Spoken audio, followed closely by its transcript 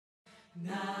Elsa!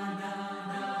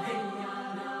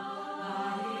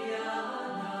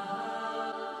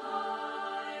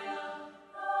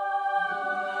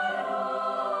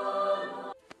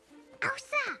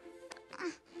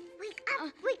 Wake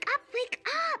up, wake up, wake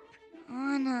up!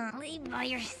 Anna, leave by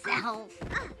yourself.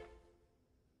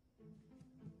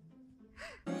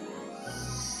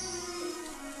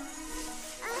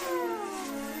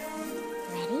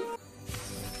 Ready?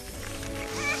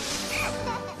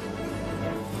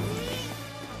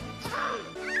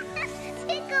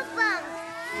 Tickle bum!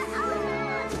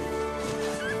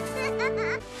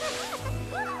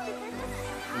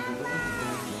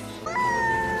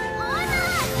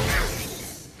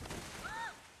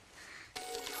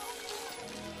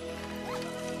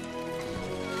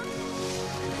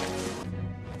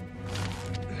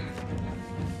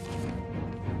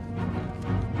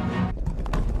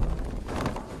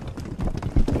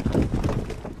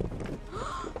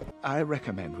 I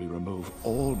recommend we remove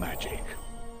all magic,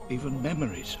 even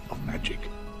memories of magic.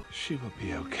 She will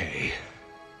be okay,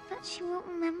 But she won't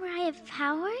remember I have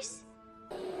powers?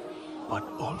 but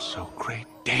also great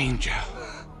danger.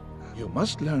 You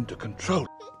must learn to control.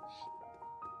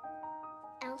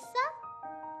 Elsa?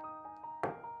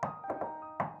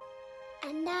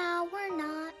 And now we're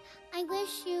not. I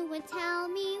wish you would tell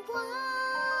me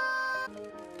why.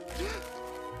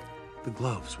 The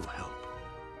gloves will help.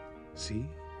 See?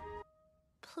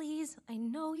 Please, I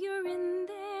know you're in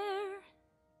there.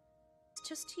 It's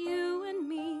just you and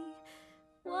me.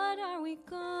 What are we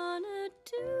gonna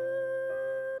do?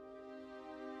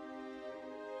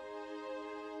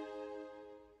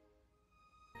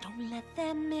 Don't let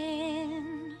them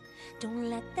in. Don't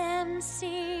let them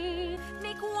see.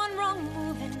 Make one wrong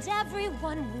move and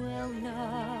everyone will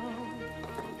know.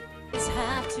 It's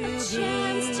have to be a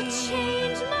chance to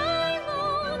change my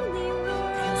lonely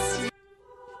road.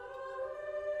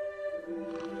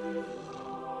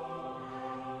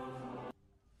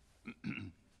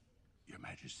 Your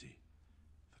Majesty,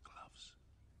 the gloves.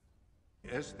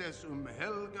 Estes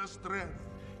helga strength,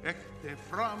 ekte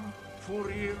fram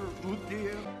furir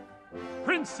utir.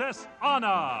 Princess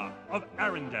Anna of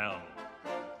Arendelle.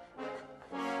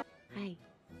 Hi.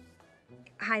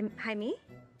 Hi, me?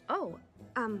 Oh,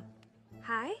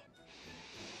 hi?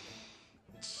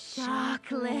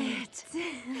 Chocolate.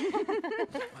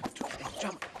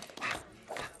 Jump.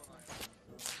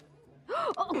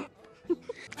 Oh.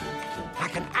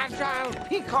 Like an agile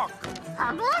peacock.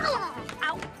 Ow,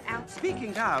 ow.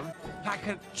 Speaking of, like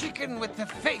a chicken with the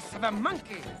face of a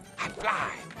monkey, I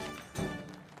fly.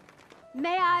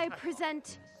 May I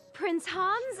present Prince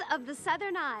Hans of the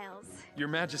Southern Isles? Your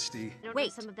Majesty.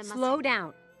 Wait, slow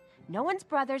down. No one's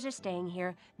brothers are staying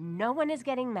here. No one is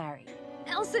getting married.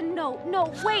 Elsa, no,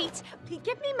 wait!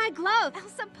 Give me my glove!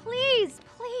 Elsa, please!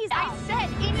 I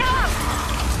said enough!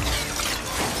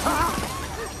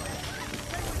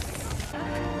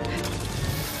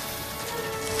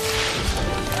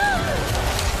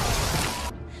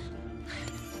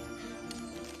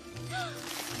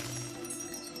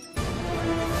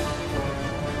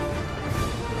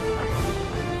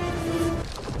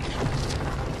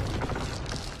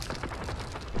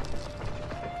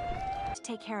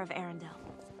 Take care of Arendelle.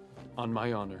 On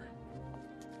my honor.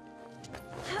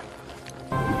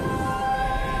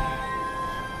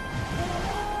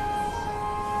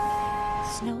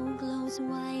 Snow glows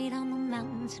white on the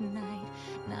mountain tonight.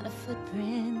 Not a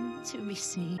footprint to be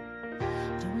seen.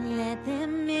 Don't let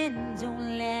them in,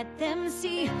 don't let them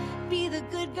see. Be the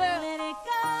good girl, let it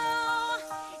go.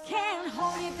 Can't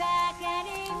hold you back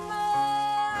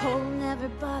anymore. Cold never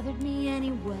bothered me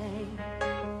anyway.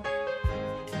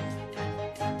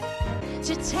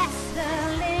 To test the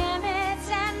limits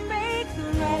and break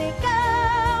through, let it go.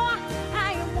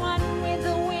 I am one with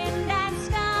the wind and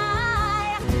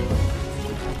sky.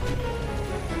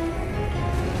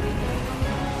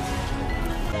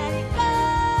 Let it go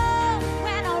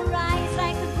when I rise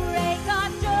like the break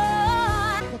of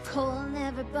dawn. The cold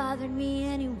never bothered me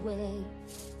anyway.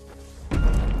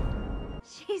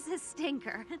 She's a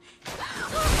stinker.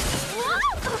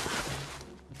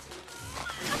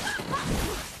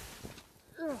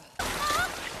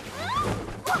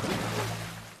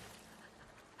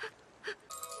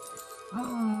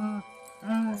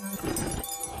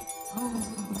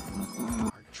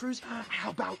 Archers? How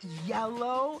about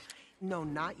yellow? No,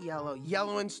 not yellow.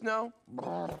 Yellow and snow?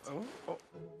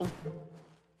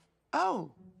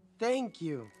 Oh, thank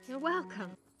you. You're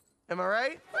welcome. Am I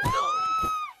right?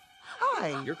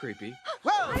 Hi. You're creepy.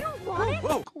 Whoa! I don't want it.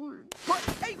 Whoa! What?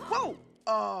 Hey, whoa!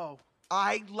 Oh,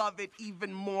 I love it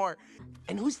even more.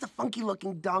 And who's the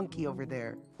funky-looking donkey over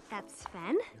there? That's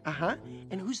Sven? Uh-huh.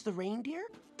 And who's the reindeer?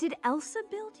 Did Elsa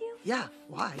build you? Yeah,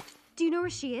 why? Do you know where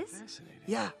she is? Fascinating.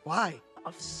 Yeah, why?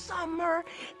 Of summer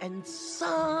and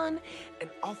sun and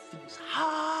all things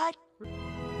hot.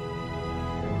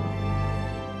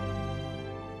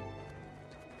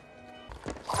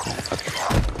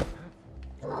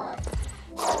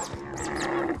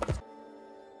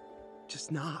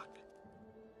 Just knock.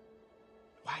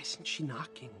 Why isn't she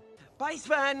knocking? Bye,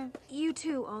 Sven! You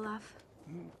too, Olaf.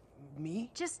 Me?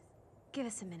 Just give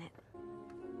us a minute.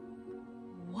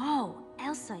 Whoa,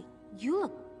 Elsa, you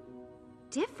look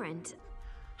different.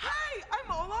 Hi,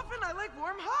 I'm Olaf and I like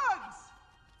warm hugs!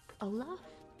 Olaf?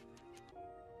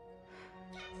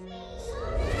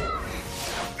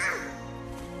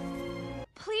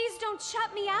 Please don't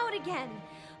shut me out again.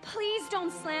 Please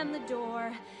don't slam the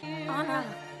door. Anna,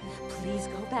 please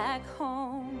go back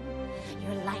home.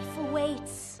 Your life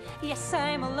awaits. Yes,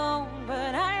 I'm alone,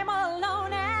 but I'm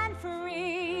alone and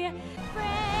free.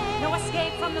 No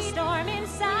escape from the storm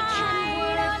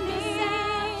inside of me.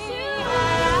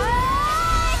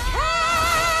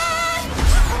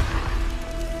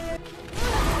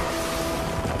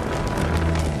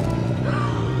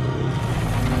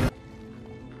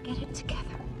 Get it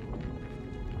together.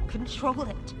 Control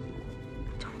it.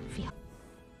 Don't feel.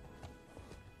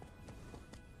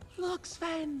 Look,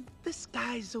 Sven, the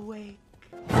sky's awake.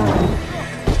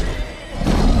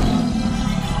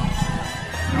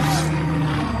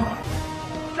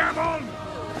 Come on!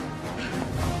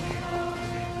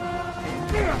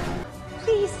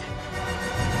 Please.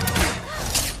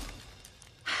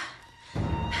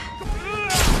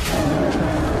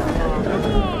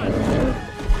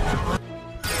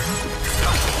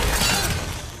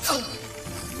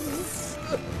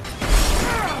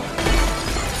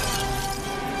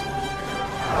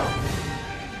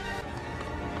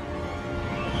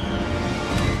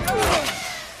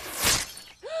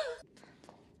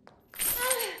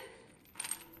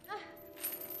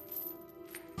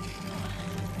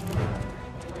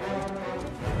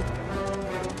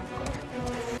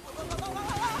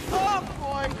 Oh,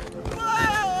 boy!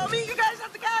 Whoa! I'll meet you guys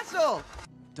at the castle!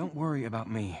 Don't worry about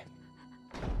me.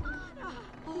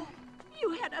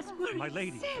 You had us worried. My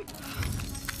lady. Sick.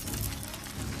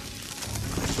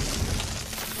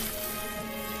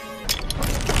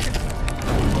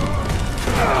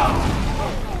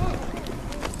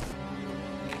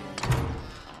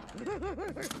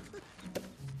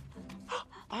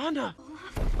 Anna!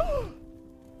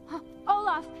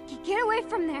 Olaf, get away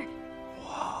from there.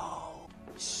 Whoa!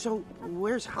 So,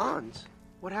 where's Hans?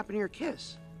 What happened to your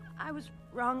kiss? I was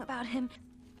wrong about him.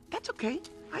 That's okay.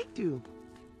 I do.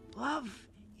 Love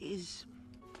is...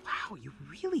 Wow, you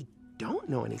really don't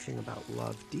know anything about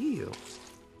love, do you?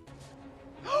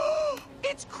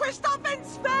 It's Kristoff and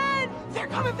Sven! They're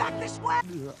coming back this way!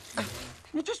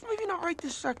 Just maybe not right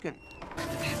this second.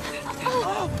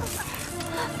 Oh.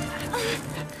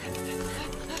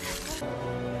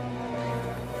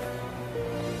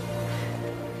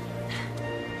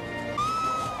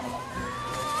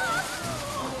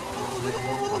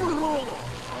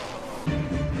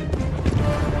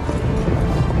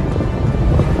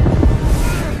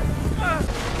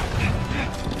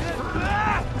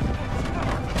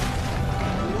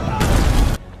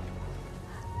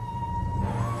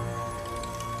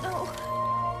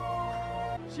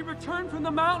 She returned from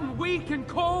the mountain weak and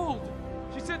cold.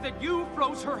 She said that you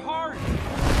froze her heart.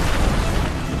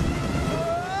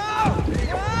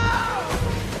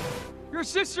 Your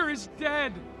sister is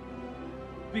dead.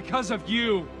 Because of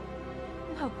you.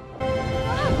 No.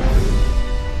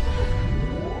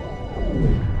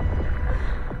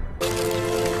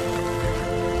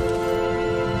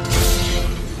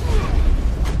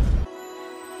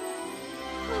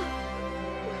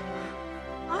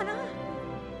 Anna?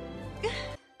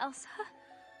 Elsa?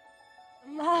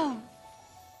 Love.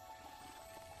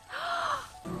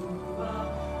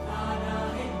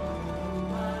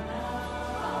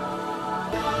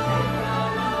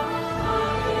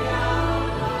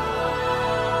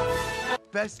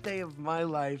 Best day of my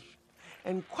life,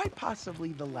 and quite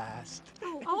possibly the last.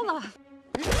 Oh, Olaf.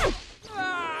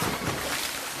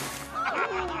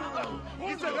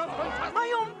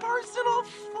 My own personal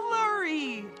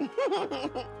flurry!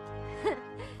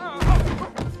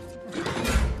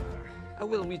 I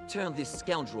will return this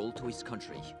scoundrel to his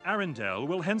country. Arendelle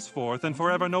will henceforth and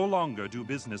forever no longer do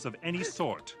business of any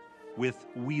sort with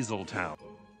Weaseltown.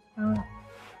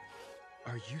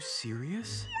 Are you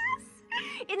serious?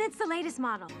 And it's the latest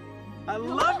model. I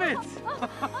love it!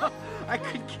 I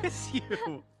could kiss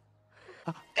you.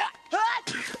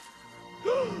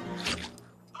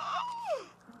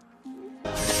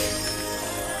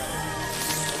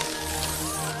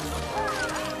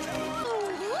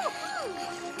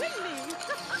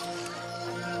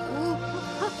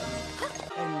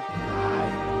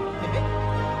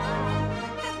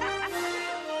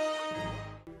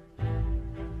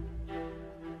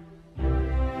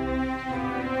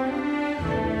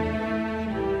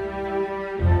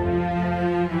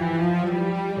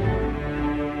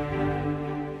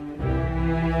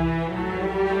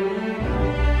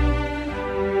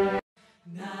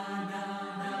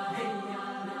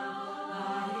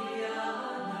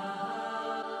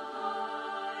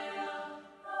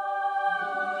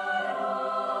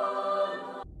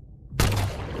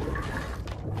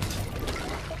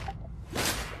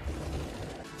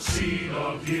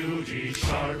 of beauty,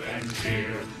 sharp and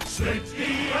clear. Split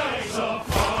the eyes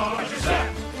apart.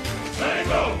 Step, let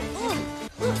go.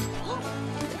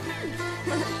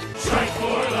 Strike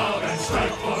for love and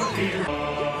strike for fear.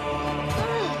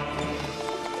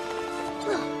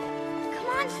 Come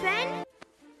on, Sven.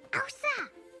 Elsa!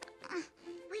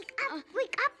 Wake up,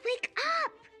 wake up, wake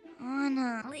up!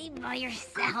 Anna, leave by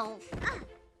yourself.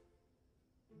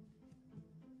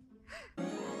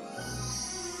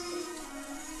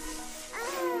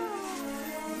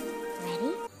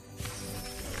 Ready?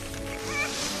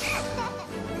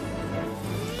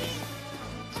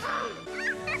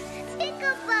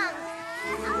 Tickle bug!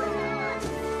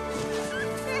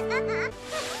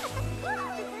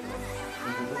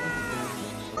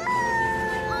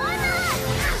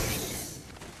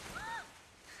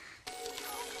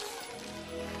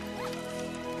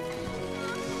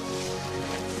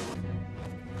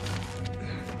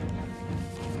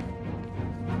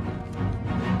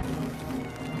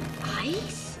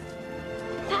 Ice?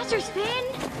 Faster, Spin!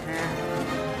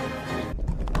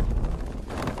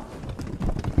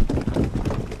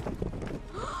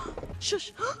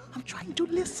 Shush! I'm trying to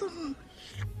listen.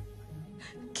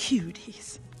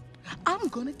 Cuties, I'm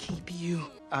gonna keep you.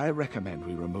 I recommend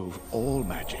we remove all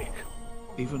magic,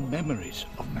 even memories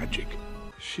of magic.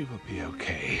 She will be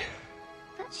okay,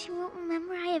 But she won't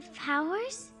remember I have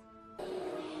powers?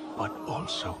 but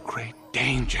also great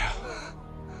danger.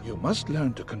 You must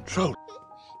learn to control.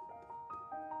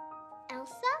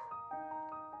 Elsa?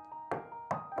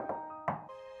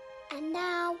 And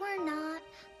now we're not.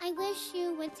 I wish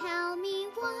you would tell me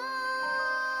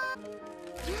why.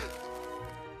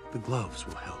 The gloves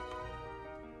will help.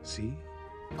 See?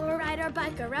 Or ride our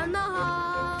bike around the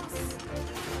halls.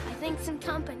 I think some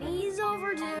company's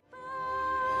overdue.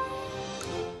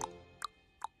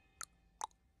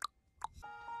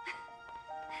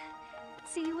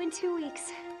 See you in 2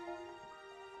 weeks.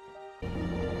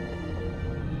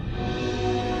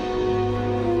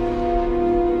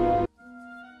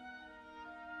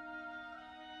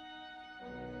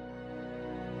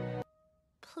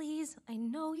 Please, I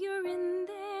know you're in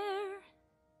there.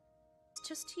 It's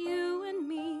just you and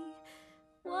me.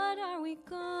 What are we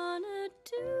gonna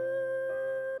do?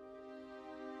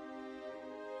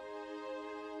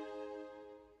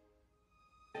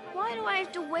 Why do I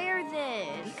have to wear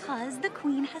this? Because the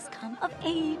queen has come of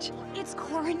age. It's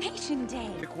coronation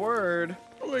day. Quick word.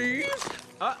 Please?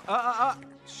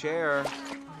 Share.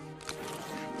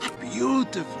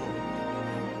 Beautiful.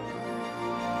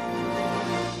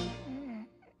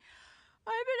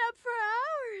 I've been up for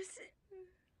hours.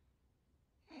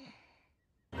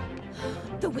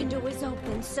 The window is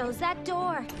open, so's that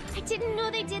door. I didn't know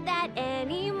they did that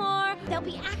anymore. There'll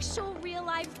be actual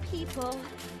real-life people.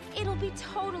 It'll be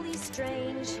totally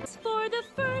strange. For the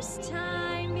first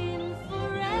time in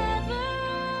forever,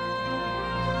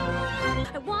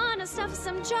 I wanna stuff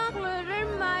some chocolate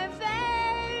in my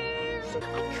face.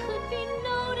 I could be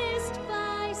noticed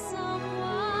by someone.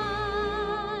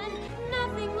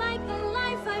 Nothing like the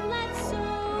life I've led so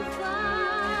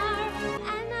far.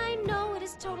 And I know it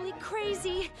is totally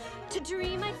crazy to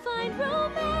dream I'd find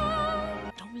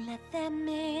romance. Don't let them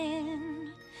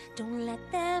in. Don't let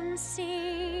them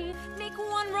see. Make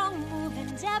one wrong move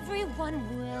and everyone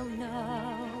will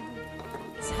know.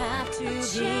 Have to be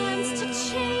chance to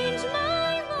change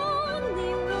my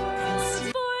lonely world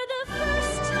for the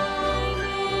first time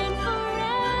in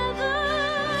forever.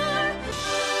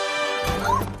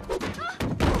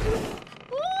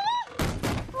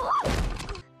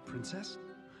 Princess?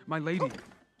 My lady.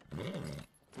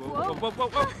 Whoa. Whoa.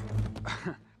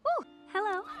 Oh,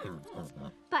 hello.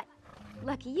 But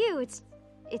lucky you, it's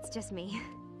just me.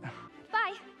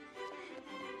 Bye.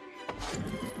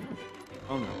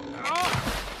 Oh no.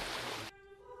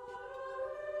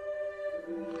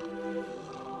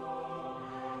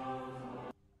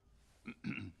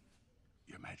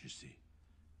 Your Majesty,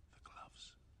 the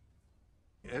gloves.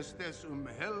 Estes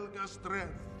helga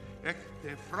streth,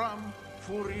 ekte fram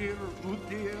furir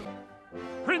utir.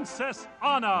 Princess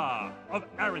Anna of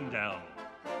Arendelle.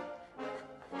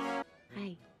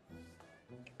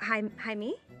 Hi,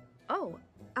 me? Oh,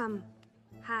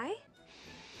 hi?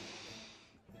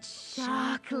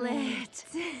 Chocolate.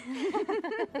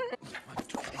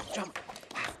 Jump.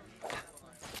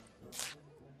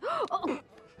 Oh.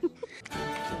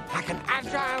 Like an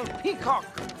agile peacock.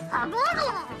 Ow,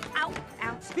 ow.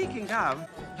 Speaking of,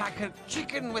 like a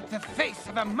chicken with the face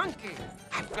of a monkey,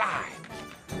 I fly.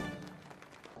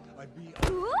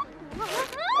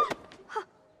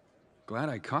 Glad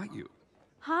I caught you.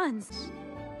 Hans,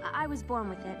 I was born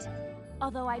with it.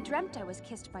 Although I dreamt I was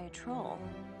kissed by a troll.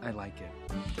 I like it.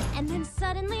 And then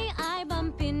suddenly I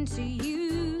bump into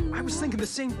you. I was thinking the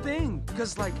same thing,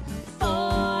 because like, For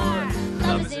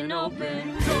love is an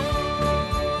open door.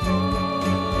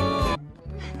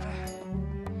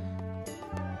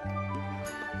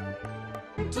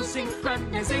 To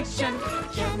synchronization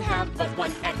can have but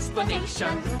one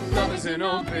explanation. Love is an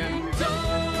open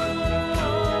door.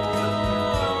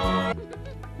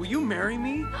 will you marry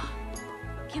me?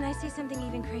 Can I say something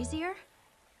even crazier?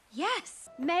 Yes.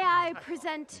 May I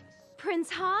present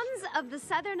Prince Hans of the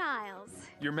Southern Isles?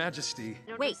 Your Majesty.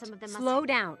 Wait, slow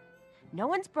down. No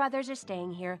one's brothers are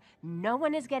staying here. No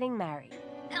one is getting married.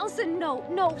 Elsa, no,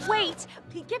 wait!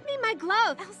 Give me my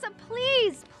glove! Elsa,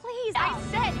 please! I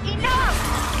said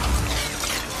enough!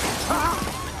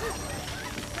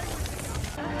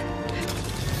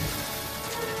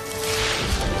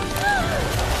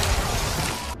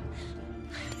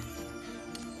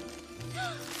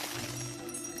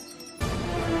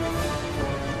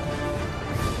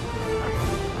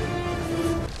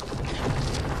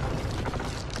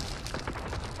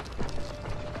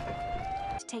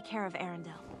 Take care of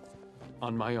Arendelle.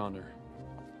 On my honor.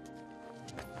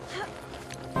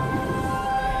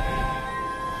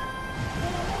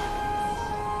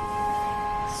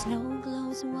 Snow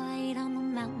glows white on the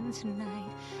mountain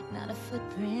tonight, not a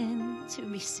footprint to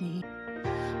be seen.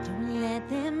 Don't let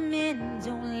them in,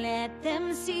 don't let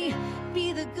them see.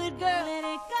 Be the good girl, let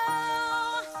it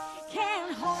go.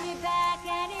 Can't hold it back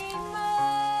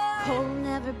anymore. Cold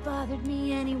never bothered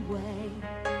me anyway.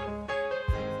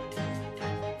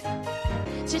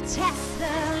 To test the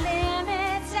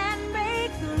limits and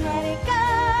break through, let it go.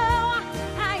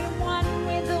 I am one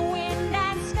with the wind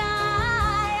and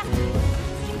sky.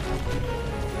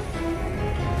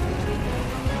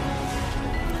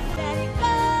 Let it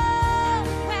go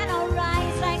when I'll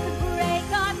rise like the break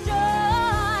of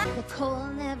dawn. The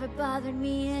cold never bothered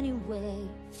me anyway.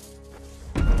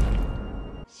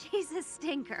 She's a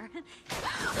stinker.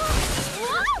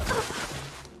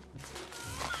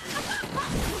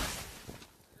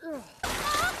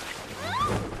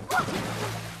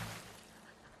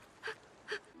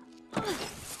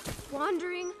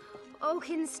 Wandering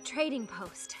Oaken's trading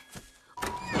post.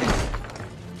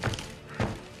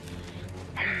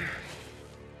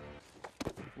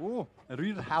 Oh, a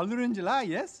real howler in July,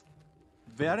 yes?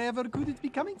 Wherever could it be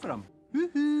coming from?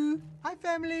 Woohoo! Hi,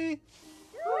 family!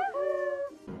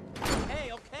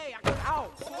 Hey, okay, I got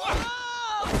out.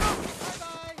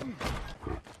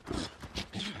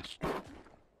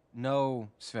 No,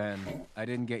 Sven, I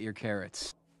didn't get your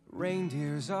carrots.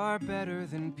 Reindeers are better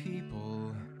than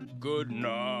people. Good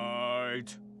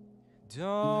night.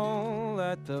 Don't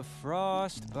let the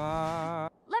frost bite.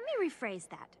 Let me rephrase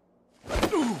that.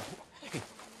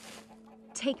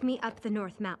 Take me up the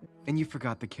North Mountain. And you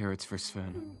forgot the carrots for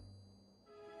Sven.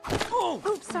 Oh,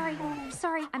 sorry.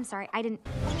 I'm sorry. I didn't.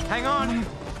 Hang on.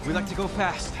 We like to go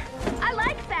fast. I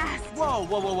like fast. Whoa,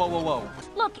 whoa, whoa, whoa, whoa, whoa.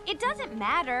 Look, it doesn't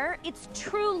matter. It's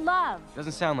true love.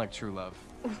 Doesn't sound like true love.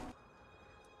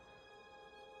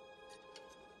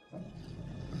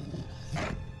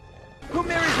 Who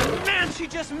marries a man she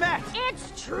just met?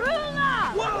 It's true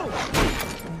love. Whoa!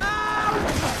 No!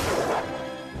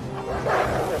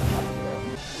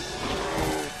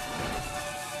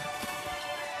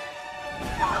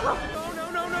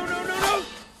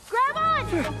 Grab on!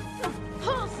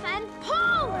 Pull, Sven,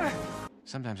 pull!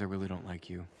 Sometimes I really don't like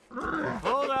you.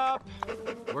 Hold up!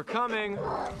 We're coming.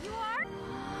 You are?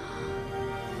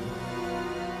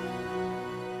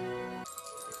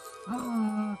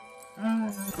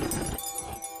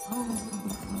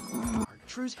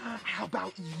 Chartreuse? How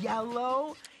about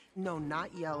yellow? No,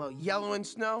 not yellow. Yellow and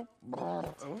snow?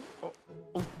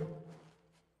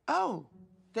 Oh,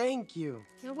 thank you.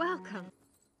 You're welcome.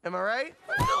 Am I right?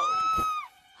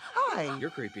 Hi. You're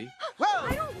creepy. Whoa!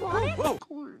 I don't want it. Whoa!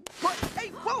 What? Hey,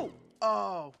 whoa!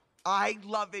 Oh, I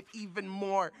love it even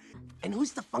more. And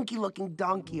who's the funky-looking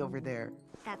donkey over there?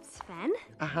 That's Sven.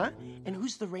 Uh-huh. And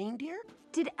who's the reindeer?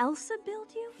 Did Elsa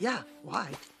build you? Yeah, why?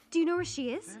 Do you know where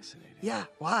she is? Fascinating. Yeah,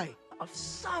 why? Of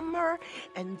summer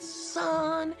and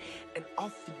sun and all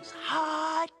things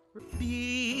hot.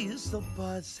 Bees will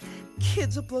buzz,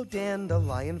 kids will blow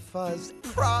dandelion fuzz,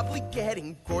 probably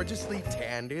getting gorgeously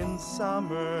tanned in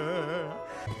summer.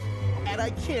 And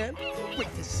I can't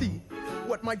wait to see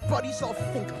what my buddies all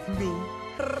think of me.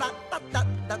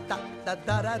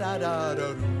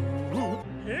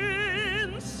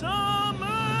 In summer.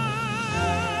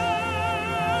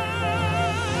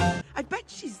 I bet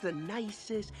she's the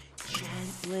nicest,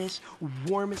 gentlest,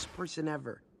 warmest person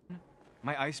ever.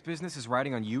 My ice business is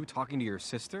riding on you talking to your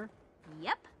sister?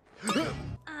 Yep.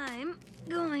 I'm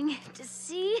going to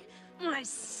see My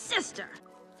sister.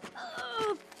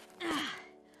 Oh.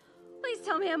 Please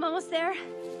tell me I'm almost there.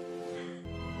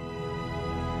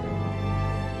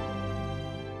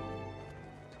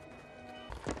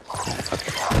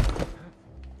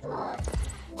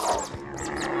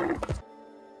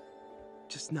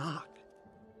 Just knock.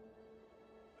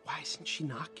 Why isn't she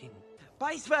knocking?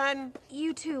 Bye, Sven!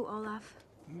 You too, Olaf.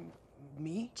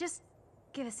 Me? Just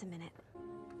give us a minute.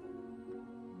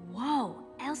 Whoa,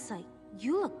 Elsa,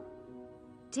 you look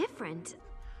different.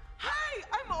 Hi,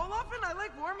 I'm Olaf and I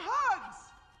like warm hugs!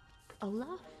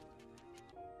 Olaf?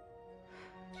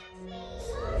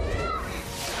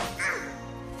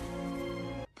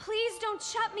 Please don't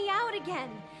shut me out again.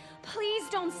 Please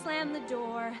don't slam the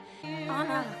door.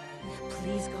 Anna,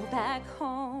 please go back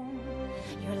home.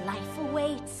 Your life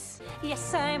awaits.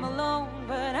 Yes, I'm alone,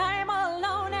 but I'm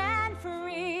alone and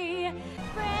free.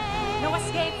 No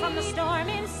escape from the storm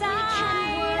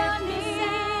inside of me.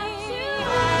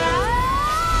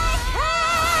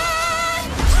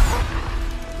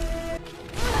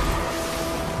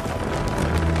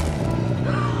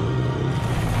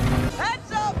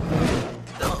 Heads up!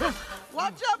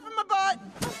 Watch out for my butt!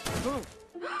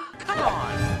 Come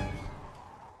on!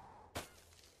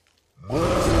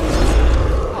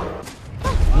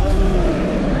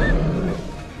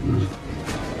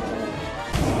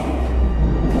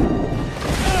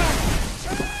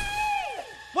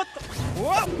 What the?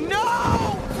 Whoa, no!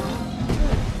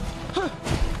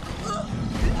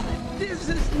 This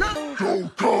is not.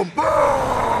 Don't come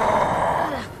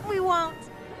back! We won't.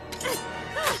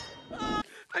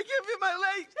 I can't feel my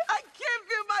legs! I can't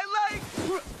feel my legs!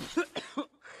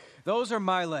 Those are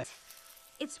my legs.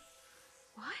 It's...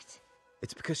 what?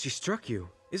 It's because she struck you,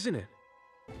 isn't it?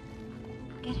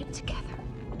 Get it together.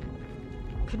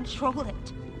 Control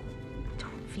it.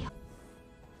 Don't feel...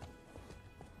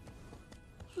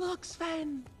 Look,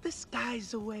 Sven, the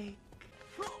sky's awake.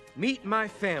 Meet my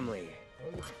family.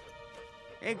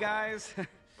 Hey, guys.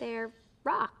 They're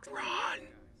rocks.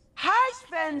 Hi,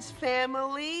 Sven's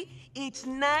family. It's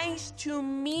nice to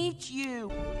meet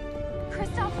you.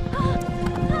 Kristoff.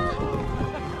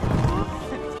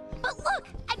 But look,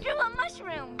 I grew a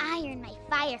mushroom. I earned my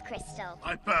fire crystal.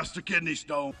 I passed the kidney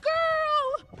stone.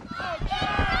 Girl!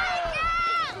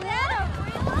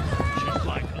 She's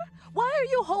like... Why are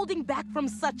you holding back from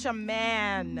such a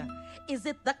man? Is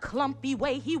it the clumpy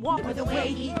way he walks or the way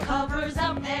he covers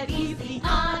up that he's the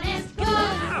honest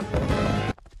good?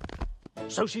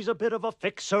 So she's a bit of a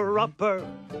fixer-upper.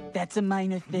 That's a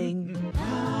minor thing.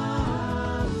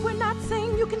 We're not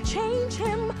saying you can change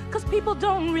him, because people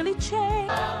don't really change.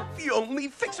 The only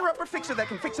fixer-upper fixer that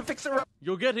can fix a fixer-up.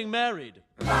 You're getting married.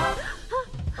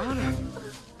 Anna.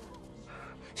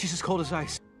 She's as cold as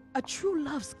ice. A true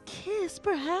love's kiss,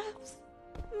 perhaps?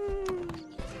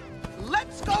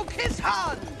 Let's go kiss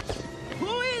Hans!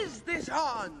 Who is this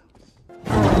Hans?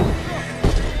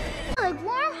 Like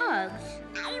warm hugs.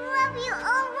 I love you,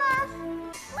 Olaf.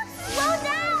 Slow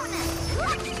down.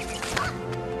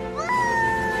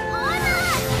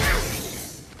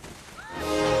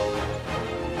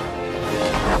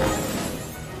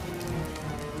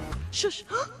 Shush,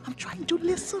 I'm trying to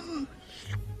listen.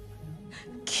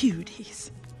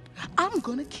 Cuties, I'm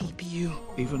gonna keep you.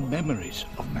 Even memories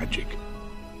of magic.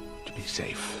 To be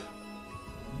safe.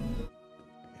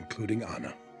 Including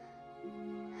Anna.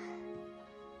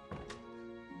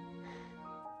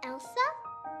 Elsa?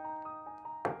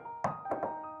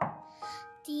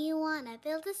 Do you want to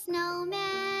build a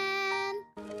snowman?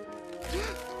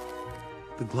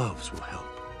 The gloves will help.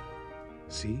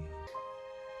 See?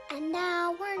 And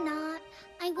now we're not.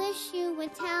 I wish you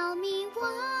would tell me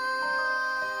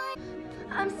why.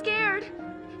 I'm scared.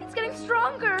 It's getting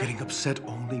stronger. Getting upset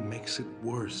only makes it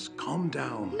worse. Calm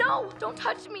down. No, don't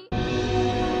touch me.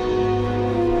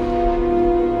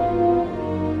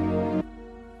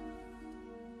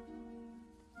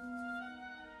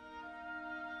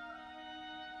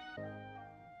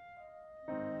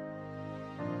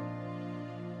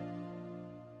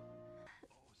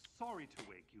 Sorry to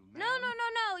wake you, ma'am.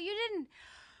 No, you didn't.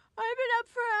 I've been up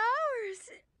for hours.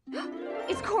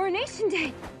 It's Coronation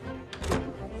Day.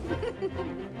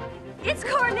 It's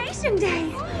Coronation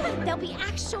Day. There'll be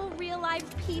actual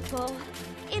real-life people.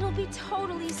 It'll be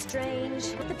totally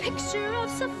strange. The picture of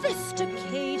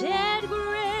sophisticated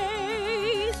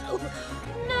grace.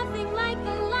 Nothing like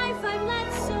the life I've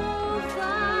led so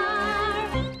far.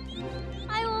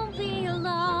 I won't be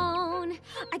alone.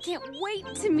 I can't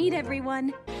wait to meet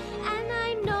everyone. And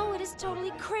I know it is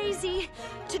totally crazy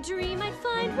to dream I'd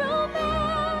find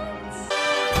romance.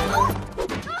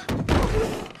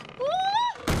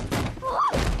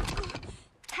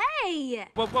 Hey!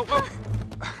 Whoa.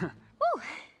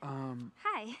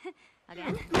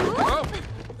 Again? Oh,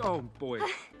 oh boy.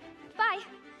 Bye.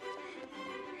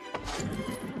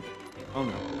 Oh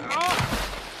no.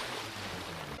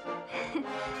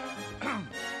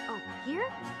 Oh, here?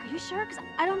 Are you sure? Because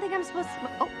I don't think I'm supposed to.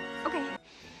 Oh, okay.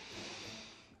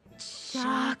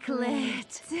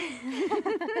 Chocolate.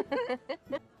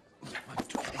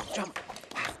 Jump.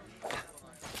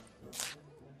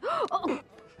 Oh.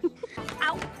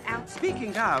 Ow, ow.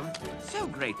 Speaking of, so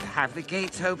great to have the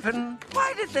gates open.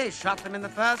 Why did they shut them in the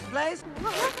first place?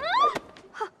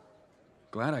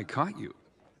 Glad I caught you.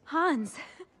 Hans.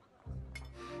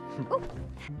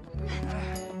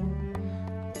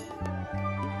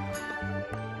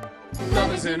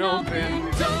 Love is an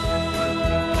open door.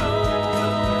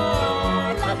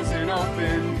 Love is an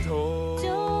open door.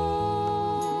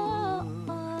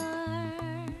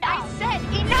 I said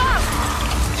enough!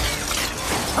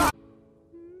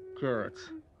 Carrots.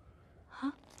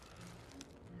 Huh?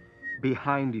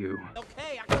 Behind you.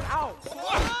 Okay, I got out.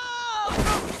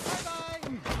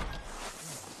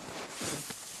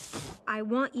 I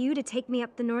want you to take me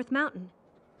up the North Mountain.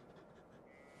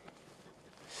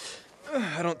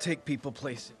 I don't take people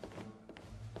places.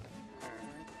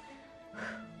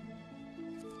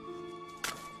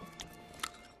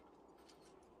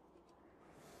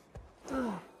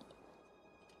 Whoa!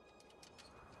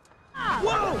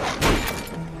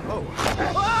 Oh.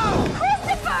 Whoa!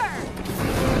 Christopher!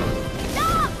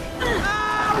 Stop!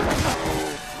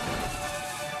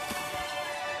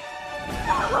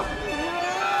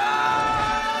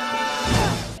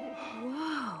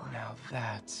 Whoa! Now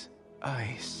that's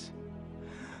ice.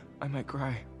 I might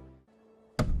cry.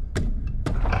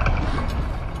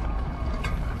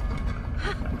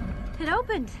 It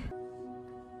opened.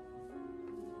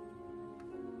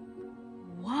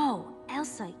 Whoa,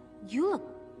 Elsa, you look...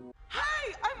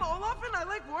 Hey, I'm Olaf and I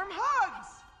like warm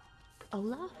hugs.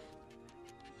 Olaf?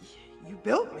 You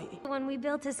built me. When we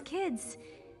built as kids.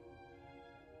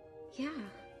 Yeah.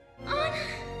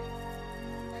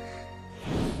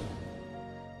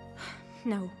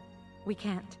 No, we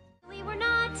can't. We were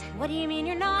not. What do you mean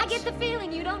you're not? I get the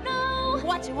feeling you don't know.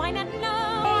 What do I not know?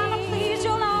 Mama, please,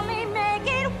 you'll only make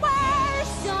it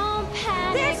worse. Don't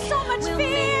panic. There's so much We'll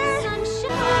fear. make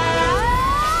sunshine.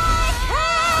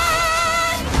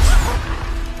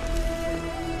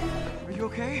 Are you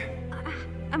okay?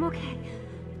 I'm okay.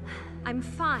 I'm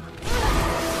fine.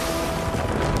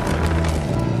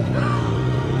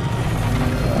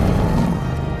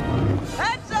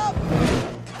 Heads up!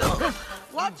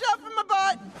 Watch out for my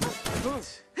butt!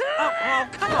 Oh,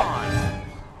 come on!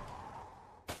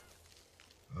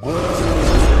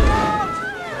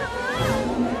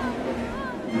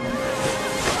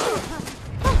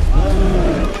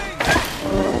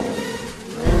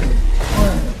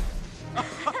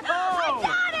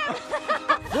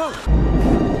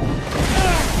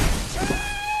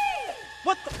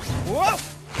 What the? Whoa!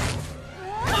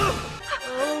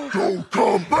 Don't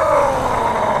come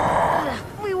back!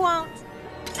 We won't.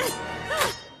 Can't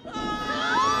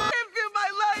feel my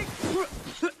legs!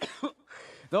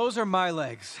 Those are my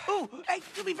legs. Oh, hey,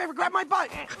 do me a favor, grab my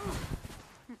butt!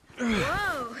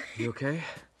 Whoa. You okay?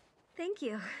 Thank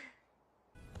you.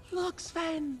 Look,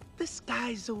 Sven, the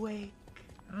sky's awake.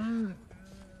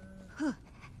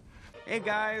 Hey,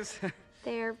 guys.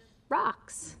 They're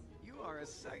rocks. You are a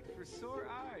sight for sore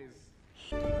eyes.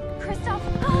 Christoph!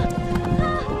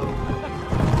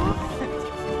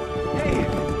 Hey!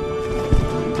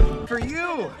 For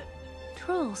you!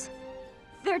 Trolls.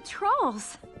 They're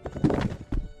trolls.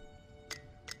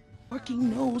 Working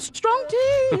nose, strong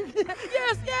teeth.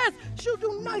 Yes, yes. She'll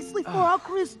do nicely for our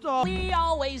Crystal. He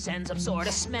always ends up sort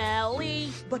of smelly.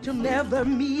 But you'll never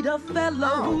meet a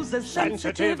fellow who's as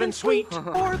sensitive and sweet.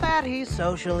 Or that he's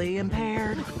socially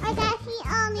impaired. Or that he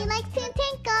only likes to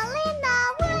tinkle in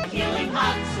the woods. Killing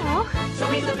hugs. So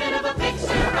he's a bit of a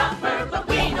fixer-upper, but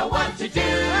we know what to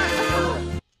do.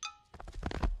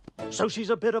 So she's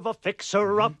a bit of a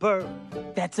fixer-upper.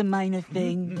 That's a minor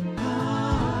thing.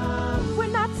 We're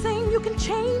not saying you can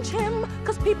change him,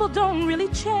 cause people don't really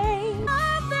change.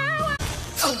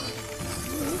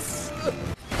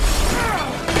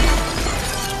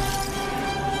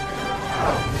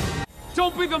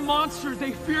 Don't be the monster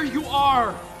they fear you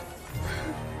are!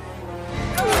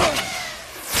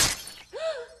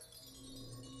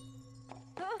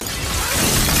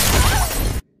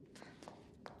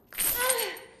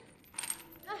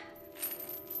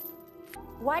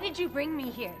 Why did you bring me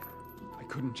here? I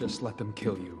couldn't just let them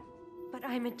kill you. But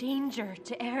I'm a danger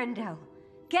to Arendelle.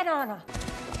 Get Anna.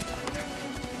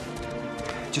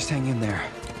 Just hang in there.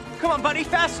 Come on, buddy,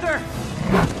 faster!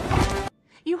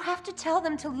 You have to tell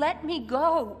them to let me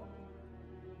go.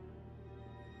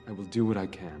 I will do what I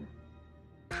can.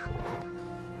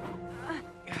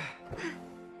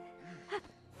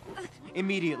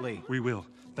 Immediately. We will.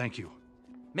 Thank you.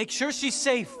 Make sure she's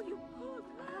safe.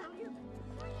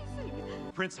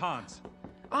 Prince Hans.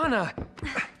 Anna!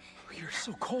 You're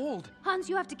so cold. Hans,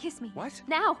 you have to kiss me. What?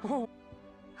 Now.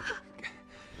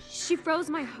 She froze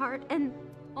my heart, and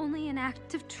only an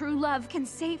act of true love can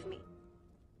save me.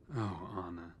 Oh,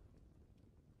 Anna.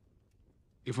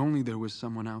 If only there was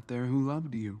someone out there who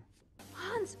loved you.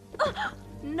 Hans!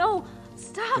 No!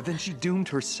 Stop! But then she doomed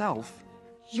herself.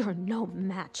 You're no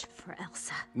match for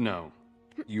Elsa. No,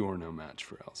 you're no match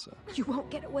for Elsa. You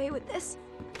won't get away with this.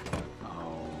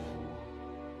 Oh,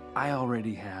 I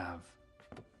already have.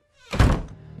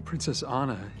 Princess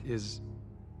Anna is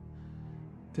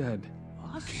dead.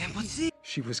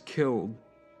 She was killed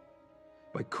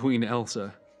by Queen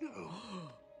Elsa.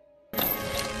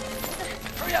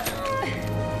 Hurry up!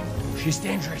 She's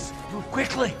dangerous. Move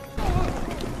quickly.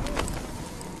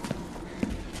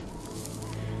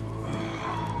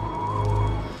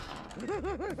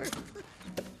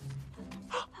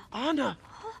 Anna!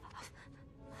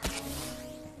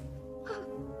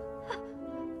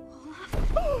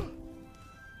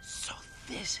 So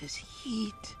this is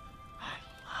heat. I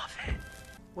love it.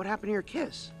 What happened to your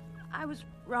kiss? I was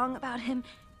wrong about him.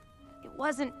 It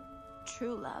wasn't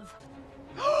true love.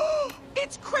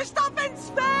 It's Kristoff and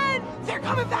Sven! They're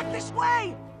coming back this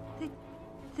way!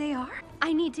 They are?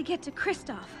 I need to get to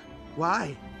Kristoff.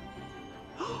 Why?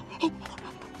 Oh,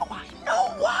 I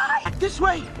know why! This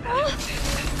way!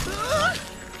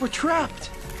 We're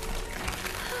trapped.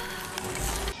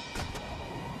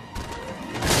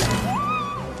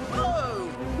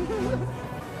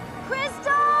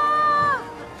 Kristoff!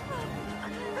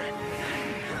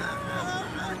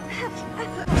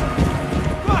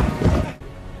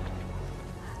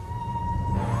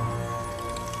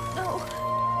 No.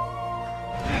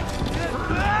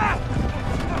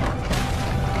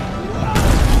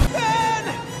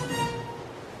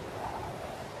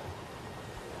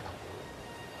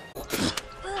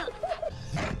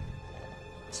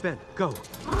 Sven, go.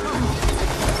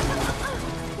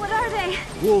 What are they?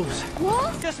 Wolves.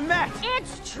 Wolves? Just met.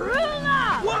 It's true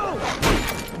love! Whoa!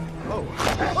 Oh.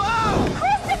 Whoa!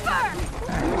 Christopher!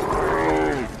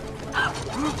 No!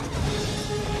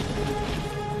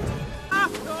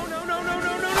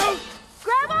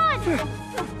 Grab on!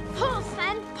 Pull,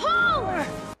 Sven, pull!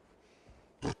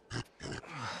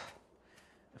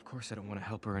 Of course I don't want to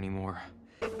help her anymore.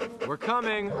 We're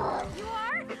coming. You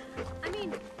are? I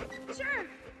mean, sure.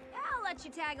 I'll let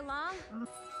you tag along.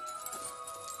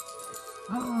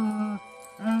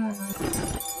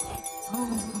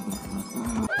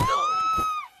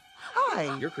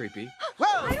 Hi. You're creepy.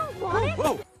 Whoa! I don't want it.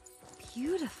 Whoa!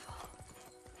 Beautiful.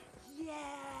 Yeah,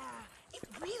 it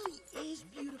really is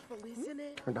beautiful, isn't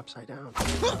it? Turned upside down.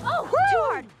 Oh, too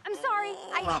hard. I'm sorry.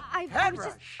 I was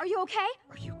just... Are you okay?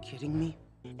 Are you kidding me?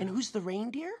 And who's the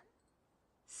reindeer?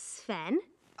 Sven?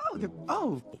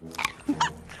 Oh.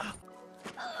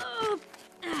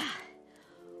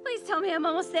 Please tell me I'm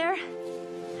almost there.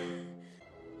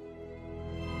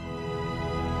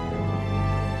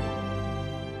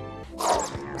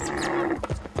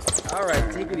 All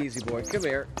right, take it easy, boy. Come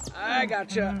here. I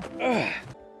gotcha.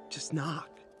 Just knock.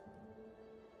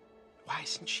 Why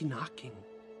isn't she knocking?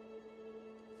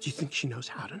 Do you think she knows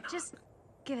how to knock? Just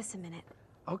give us a minute.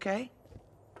 Okay.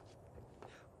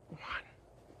 1,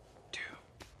 2,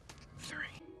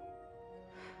 3.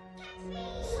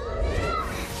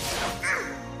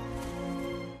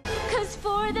 'Cause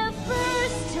for the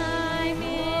first time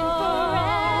in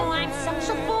forever, I'm such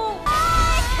a fool.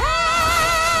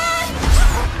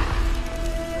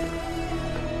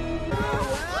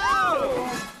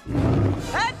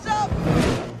 Heads up!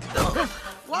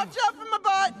 Watch out for my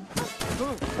butt!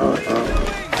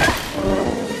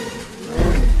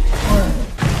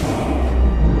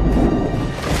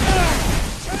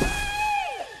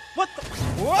 What the?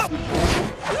 Whoa!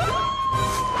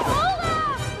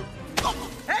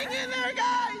 Hang in there,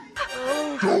 guys!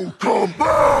 Don't come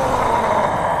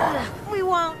back! We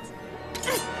won't.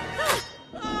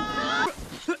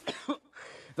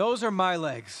 Those are my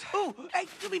legs. Oh, hey,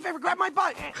 do me a favor, grab my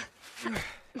butt.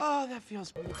 Oh, that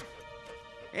feels.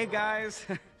 Hey, guys.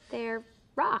 They're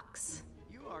rocks.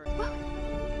 You are.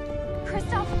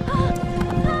 Kristoff!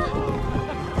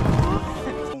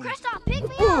 Kristoff, pick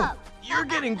me up! You're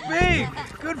getting big.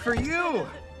 Good for you.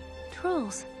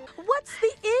 Trolls. What's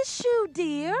the issue,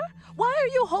 dear? Why are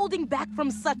you holding back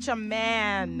from such a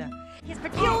man? His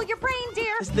peculiar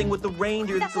reindeer. This thing with the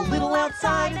reindeer that's a little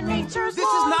outside of nature's This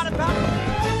is not about.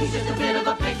 He's just a bit of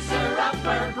a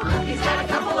fixer-upper. He's got a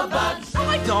couple of bugs. No,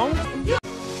 I don't.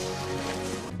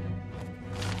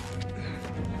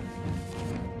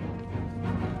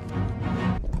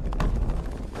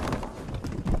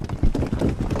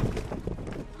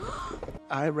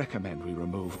 I recommend we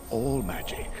remove all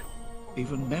magic,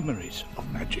 even memories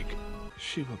of magic.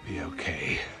 She will be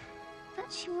okay,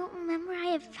 But she won't remember I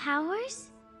have powers?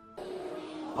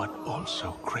 but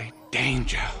also great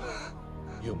danger.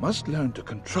 You must learn to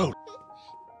control.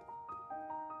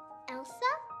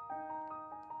 Elsa?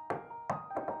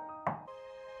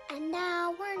 And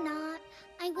now we're not.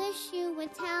 I wish you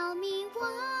would tell me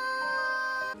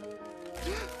why.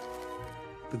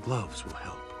 The gloves will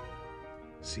help.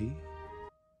 See?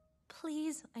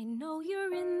 Please, I know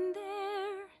you're in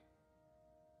there.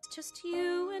 It's just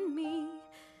you and me.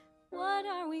 What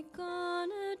are we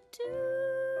gonna do?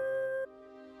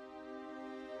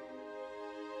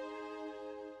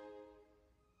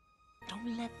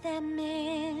 Don't let them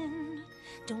in.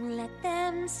 Don't let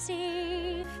them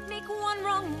see. Make one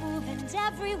wrong move and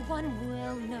everyone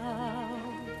will know.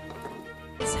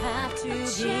 It's have to be a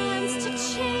chance to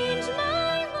change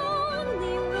my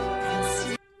lonely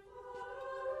world.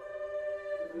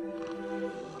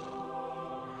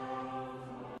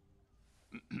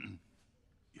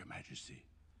 Your Majesty,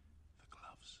 the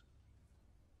gloves.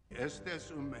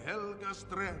 Estes helga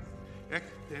streth,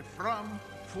 echte fram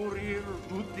furir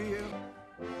utir.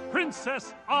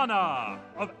 Princess Anna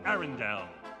of Arendelle.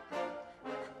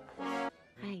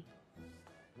 Hi.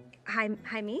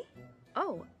 Hi, me?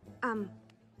 Oh,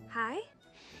 hi?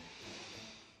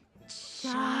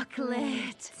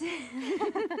 Chocolate.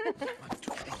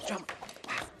 Jump.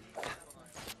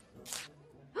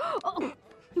 Oh.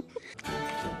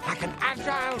 Like an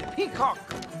agile peacock.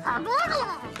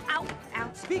 Ow, ow.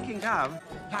 Speaking of,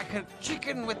 like a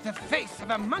chicken with the face of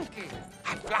a monkey,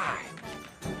 I fly.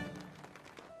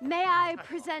 May I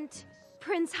present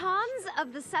Prince Hans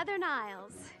of the Southern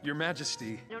Isles? Your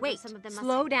Majesty. Wait,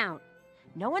 slow down.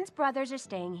 No one's brothers are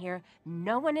staying here.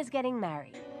 No one is getting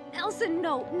married. Elsa,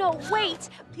 no, wait!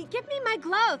 Give me my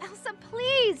glove! Elsa,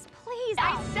 please!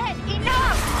 I said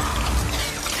enough!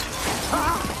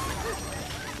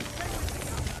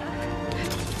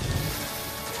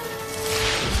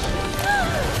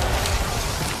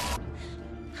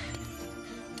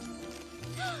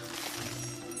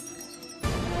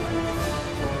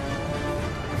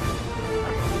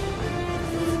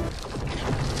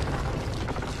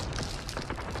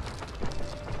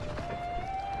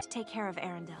 Take care of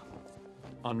Arendelle.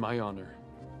 On my honor.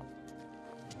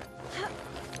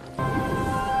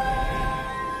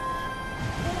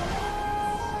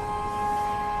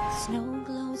 Snow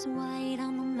glows white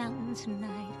on the mountain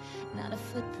tonight, not a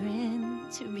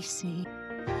footprint to be seen.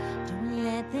 Don't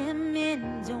let them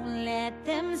in, don't let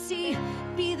them see.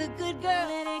 Be the good girl,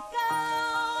 let it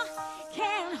go.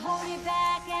 Can't hold it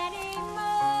back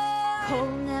anymore.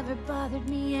 Cold never bothered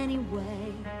me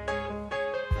anyway.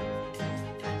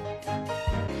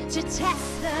 To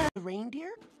test the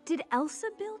reindeer? Did Elsa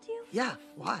build you? Yeah,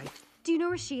 why? Do you know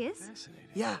where she is?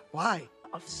 Yeah, why?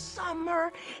 Of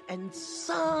summer and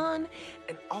sun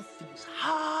and all things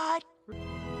hot.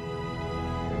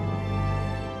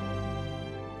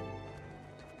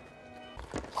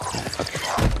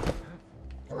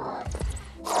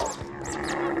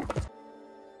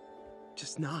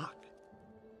 Just knock.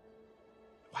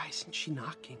 Why isn't she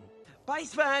knocking? Bye,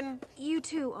 Sven! You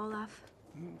too, Olaf.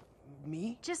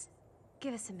 Me? Just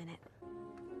give us a minute.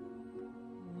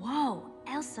 Whoa,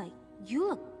 Elsa, you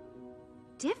look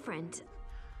different.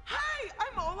 Hi,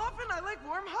 I'm Olaf and I like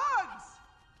warm hugs!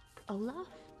 Olaf?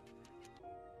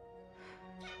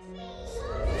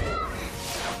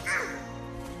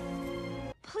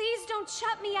 Please don't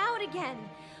shut me out again.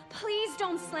 Please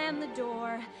don't slam the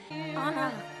door.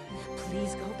 Anna,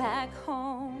 please go back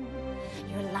home.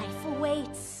 Your life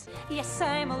awaits. Yes,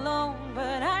 I'm alone,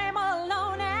 but I'm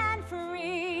alone and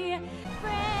free.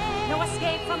 No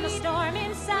escape from the storm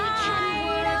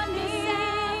inside of me.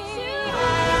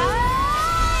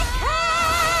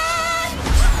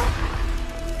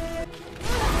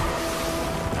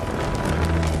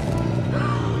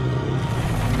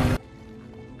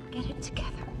 Get it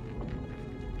together.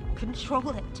 Control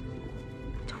it.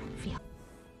 Don't feel.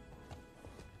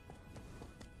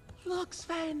 Look,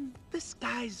 Sven, the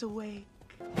sky's awake.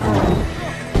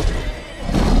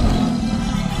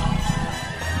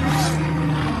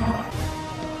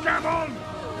 Come on!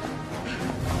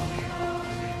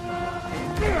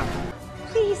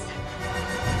 Please.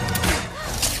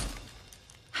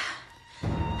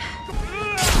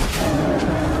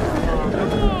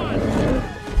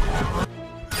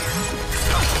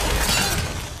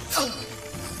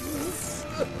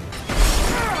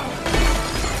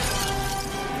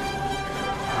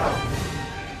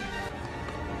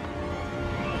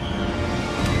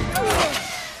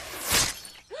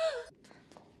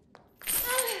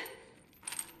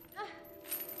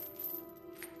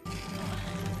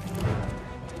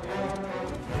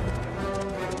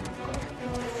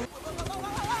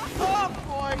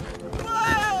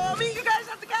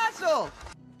 deal?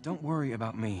 Don't worry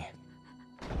about me.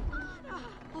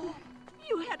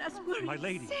 You had us worried. My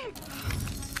lady. Sick.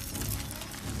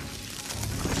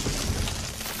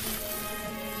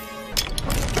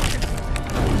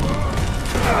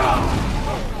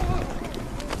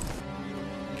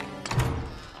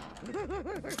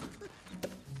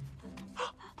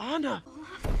 Anna!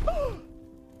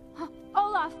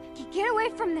 Olaf, get away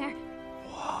from there.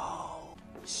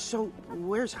 So,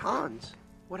 where's Hans?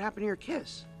 What happened to your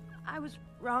kiss? I was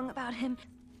wrong about him.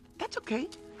 That's okay.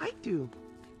 I do.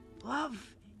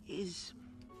 Love is...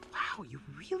 Wow, you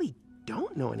really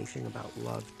don't know anything about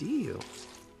love, do you?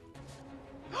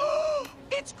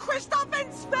 It's Kristoff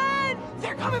and Sven!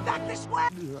 They're coming back this way!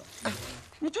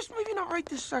 Just maybe not right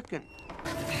this second.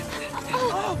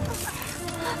 Oh.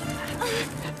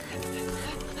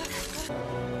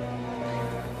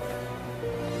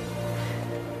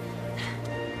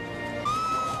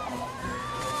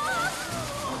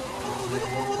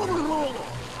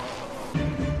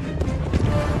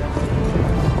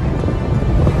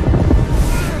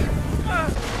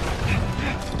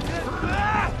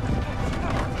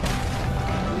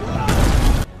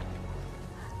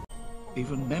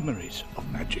 Even memories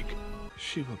of magic.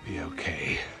 She will be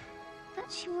okay.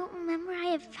 But she won't remember I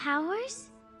have powers?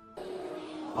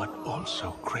 But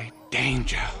also great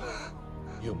danger.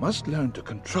 You must learn to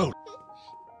control.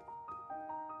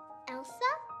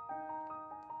 Elsa?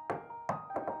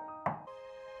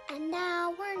 And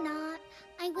now we're not.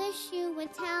 I wish you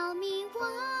would tell me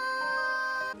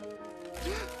why.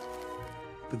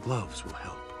 The gloves will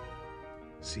help.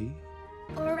 See?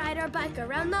 Or ride our bike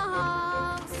around the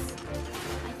halls.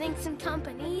 I think some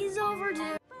company's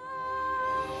overdue.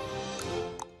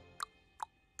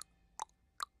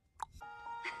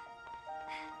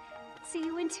 See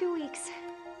you in 2 weeks.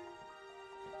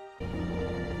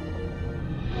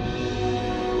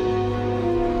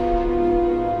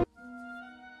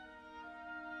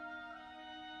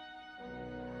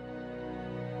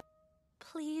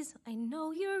 Please, I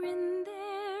know you're in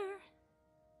there.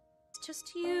 It's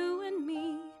just you and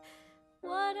me.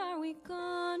 What are we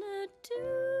gonna do?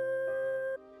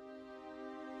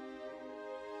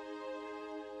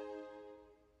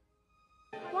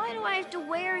 Why do I have to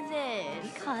wear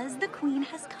this? Because the queen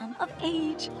has come of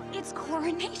age. It's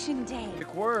coronation day.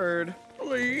 Quick word.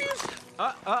 Please?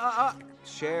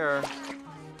 Share.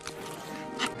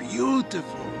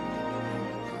 Beautiful.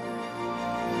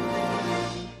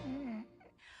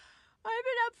 I've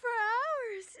been up for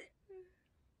hours.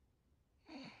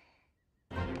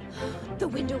 The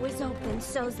window is open,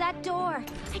 so's that door.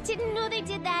 I didn't know they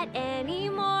did that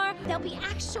anymore. There'll be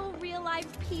actual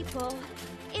real-life people.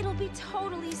 It'll be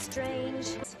totally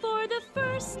strange. For the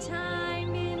first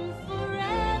time in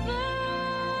forever,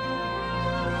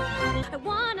 I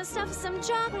wanna stuff some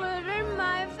chocolate in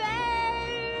my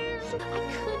face. I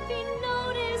could be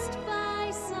noticed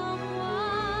by someone.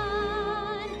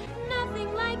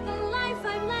 Nothing like the life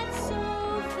I've led so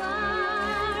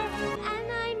far.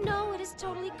 And I know it is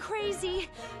totally crazy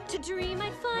to dream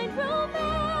I'd find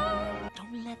romance.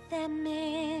 Don't let them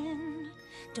in.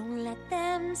 Don't let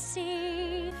them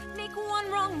see. Make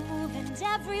one wrong move and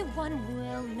everyone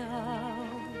will know.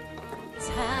 It's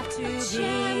have to be A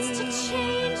chance to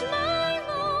change my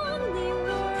lonely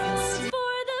world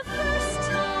for the first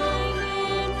time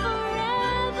in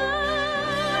forever.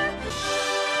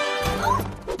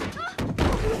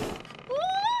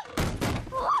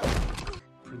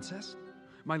 Princess?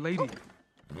 My lady.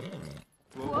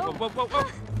 Whoa. Whoa.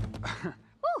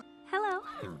 Ooh, hello.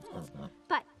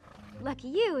 But lucky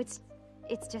you, it's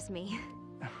just me.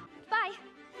 Bye.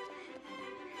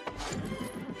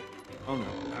 Oh no.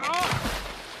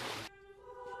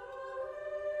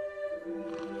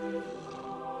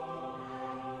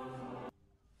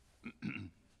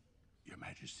 Your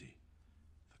Majesty,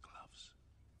 the gloves.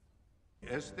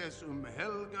 Estes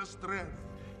helga streth,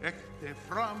 ekte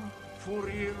fram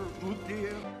furir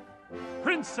utir.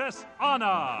 Princess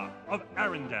Anna of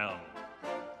Arendelle.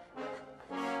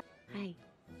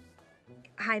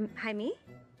 Hi, me?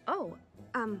 Oh,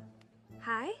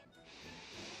 hi?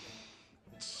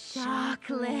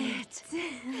 Chocolate.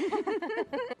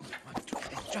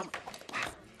 Jump.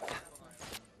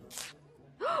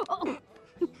 Oh.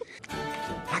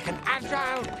 Like an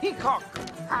agile peacock.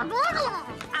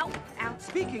 Ow.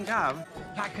 Speaking of,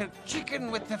 like a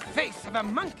chicken with the face of a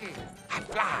monkey, I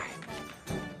fly.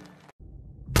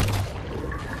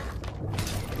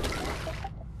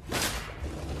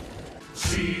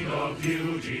 Seed of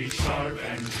beauty, sharp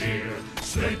and clear.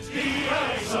 Split the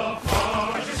eyes of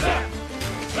heart. Step.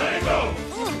 Let go.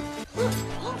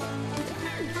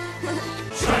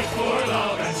 Strike for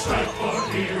love and strike for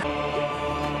fear.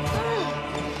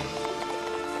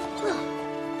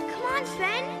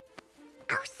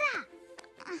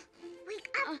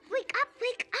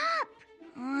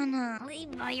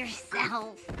 by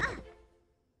yourself.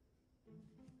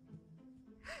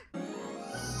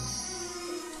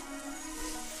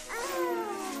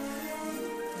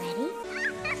 Ready?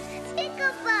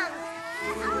 Tickle bump.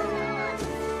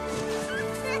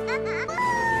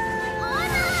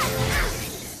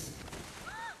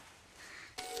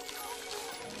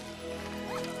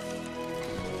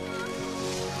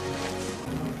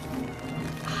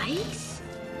 Ice?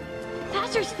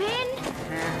 Faster spin!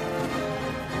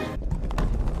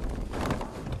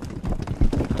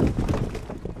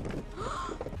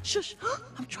 Shush,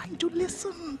 I'm trying to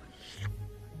listen.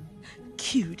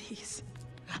 Cuties,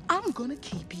 I'm gonna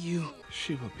keep you.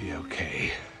 She will be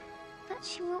okay, But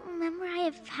she won't remember I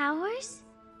have powers?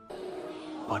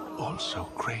 but also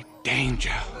great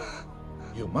danger.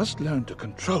 You must learn to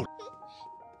control.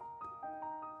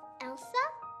 Elsa?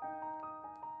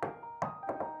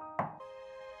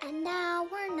 And now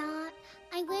we're not.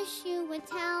 I wish you would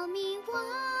tell me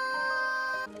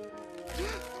why.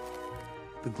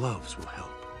 The gloves will help.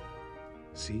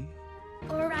 See?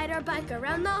 Or ride our bike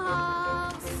around the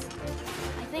halls.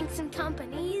 I think some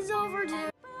company's overdue.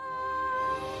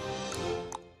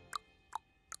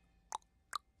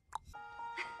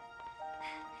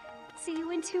 See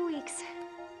you in 2 weeks.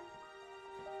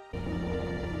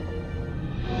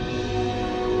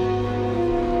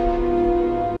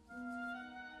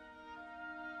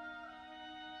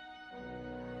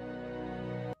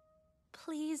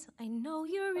 Please, I know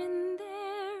you're in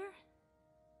there.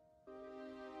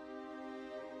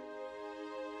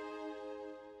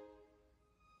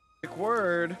 Quick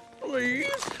word. Please?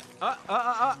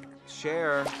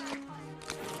 Share.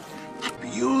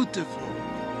 Beautiful.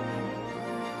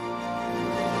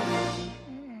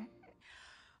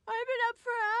 I've been up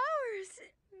for hours.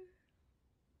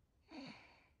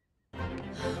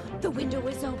 The window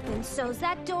is open, so's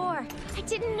that door. I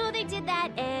didn't know they did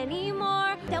that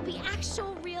anymore. There'll be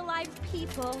actual real-life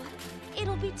people.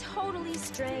 It'll be totally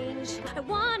strange. I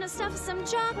wanna stuff some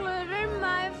chocolate in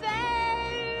my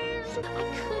face. I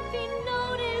could be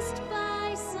noticed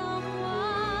by someone.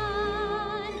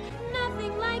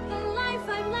 Nothing like the life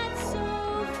I've led so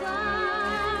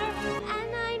far.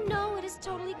 And I know it is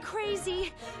totally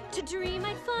crazy to dream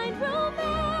I'd find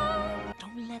romance.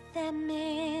 Don't let them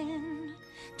in.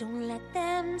 Don't let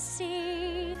them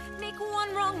see. Make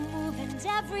one wrong move and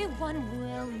everyone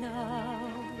will know.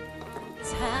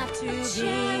 It's have to be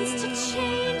Chance to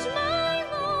change my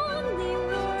lonely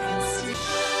world.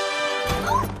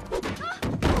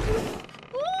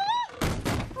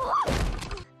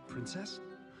 Princess?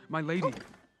 My lady.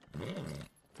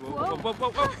 Whoa. Whoa,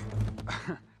 whoa, whoa.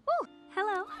 Ooh,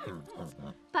 hello.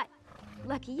 But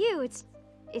lucky you, it's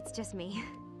just me.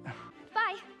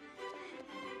 Bye.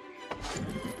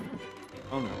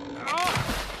 Oh no.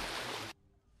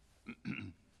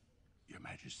 Your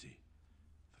Majesty,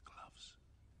 the gloves.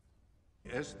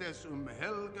 Estes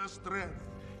helga streth,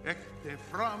 ekte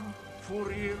fram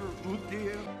furir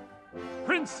utir.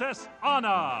 Princess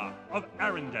Anna of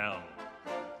Arendelle.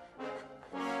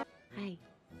 Hi.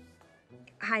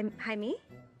 Hi, me?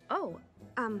 Oh,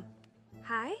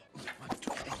 hi?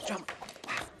 Jump.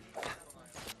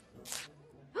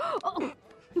 Oh!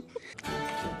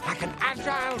 Like an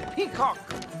agile peacock.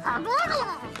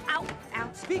 Ow, ow.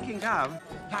 Speaking of,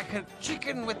 like a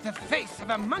chicken with the face of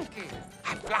a monkey,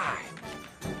 I fly.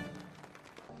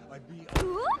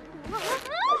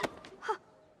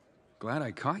 Glad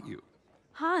I caught you.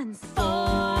 Hans.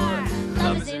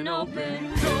 Love is an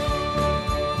open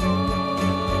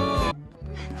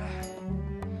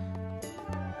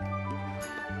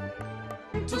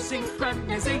To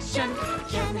synchronization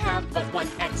can have but one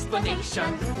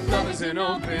explanation. Love is an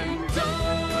open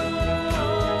door.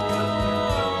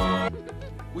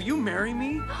 Will you marry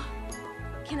me?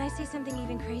 Can I say something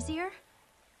even crazier?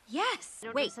 Yes.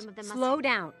 Wait, some of them slow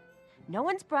down. No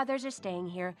one's brothers are staying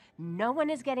here. No one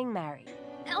is getting married.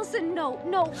 Elsa, no,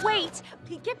 wait.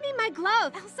 Give me my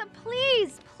glove. Elsa,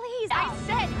 please. I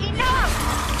said enough!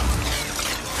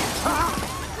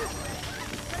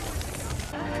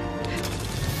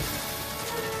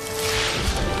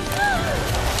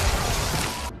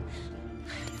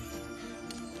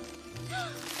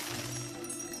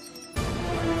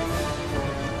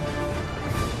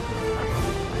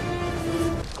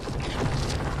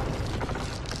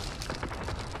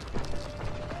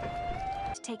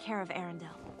 Take care of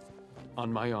Arendelle.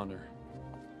 On my honor.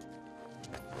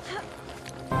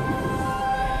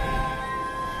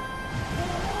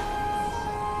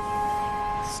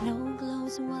 Snow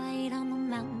glows white on the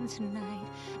mountain tonight.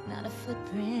 Not a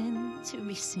footprint to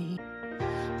be seen.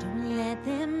 Don't let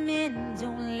them in,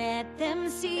 don't let them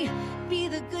see. Be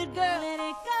the good girl, let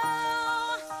it go.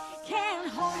 Can't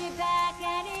hold hold it back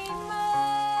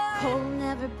anymore. Cold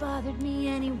never bothered me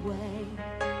anyway.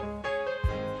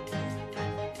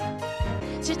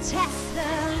 To test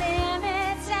the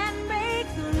limits and break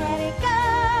through, let it go.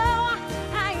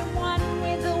 I am one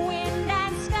with the wind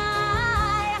and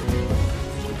sky.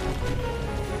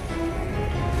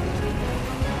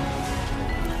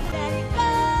 Let it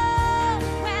go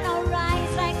when I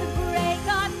rise like the break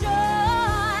of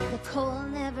dawn. The cold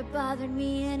never bothered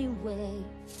me anyway.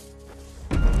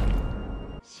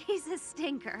 She's a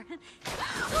stinker.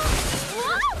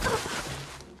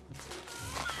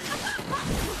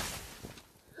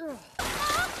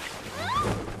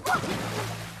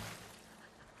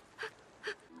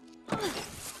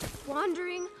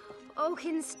 Wandering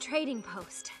Oaken's trading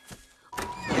post.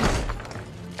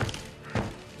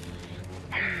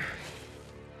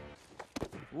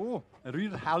 Oh, a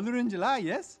real howler in July,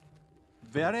 yes?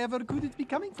 Wherever could it be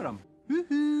coming from?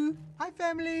 Woohoo! Hi,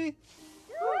 family!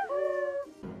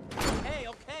 Hey,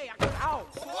 okay, I got out.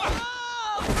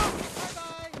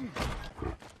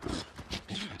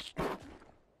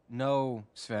 No,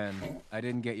 Sven, I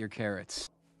didn't get your carrots.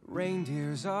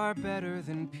 Reindeers are better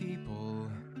than people.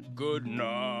 Good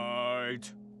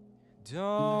night.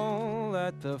 Don't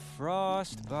let the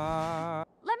frost bite.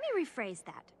 Let me rephrase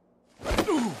that.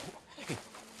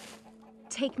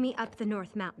 Take me up the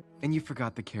North Mountain. And you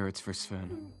forgot the carrots for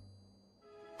Sven.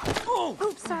 Oh,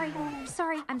 sorry.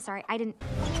 I'm sorry. I didn't.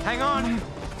 Hang on!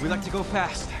 We like to go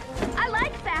fast. I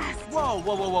like fast. Whoa,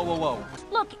 whoa, whoa, whoa, whoa, whoa.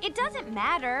 Look, it doesn't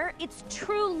matter. It's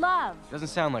true love. Doesn't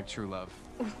sound like true love.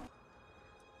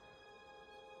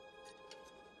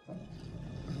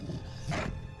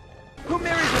 Who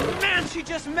marries the man she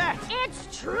just met? It's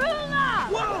true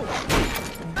love. Whoa!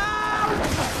 No!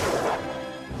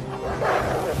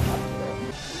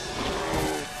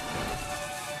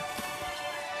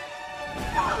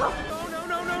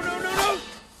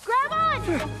 Grab on!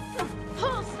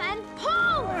 Pull, Sven,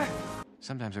 pull!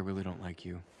 Sometimes I really don't like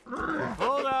you.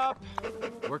 Hold up!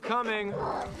 We're coming. You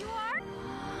are?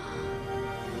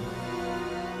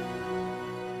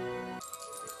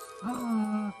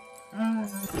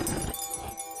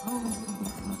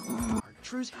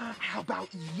 Chartreuse? How about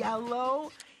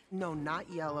yellow? No, not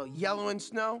yellow. Yellow and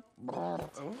snow?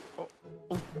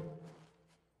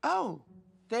 Oh,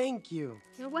 thank you.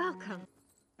 You're welcome.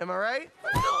 Am I right?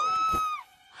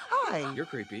 Hi. You're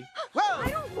creepy. Whoa! I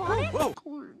don't want it. Whoa!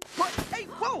 What? Hey,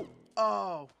 whoa!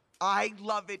 Oh, I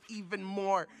love it even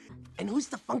more. And who's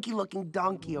the funky-looking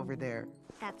donkey over there?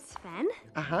 That's Sven.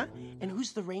 Uh-huh. And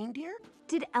who's the reindeer?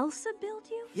 Did Elsa build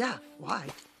you? Yeah, why?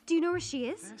 Do you know where she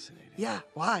is? Fascinating. Yeah,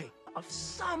 why? Of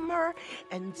summer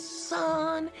and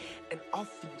sun and all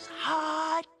things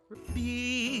hot.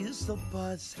 Bees will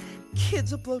buzz,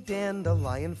 kids will blow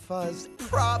dandelion fuzz,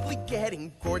 probably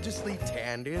getting gorgeously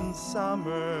tanned in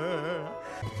summer.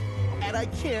 And I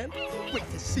can't wait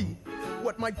to see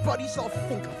what my buddies all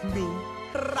think of me.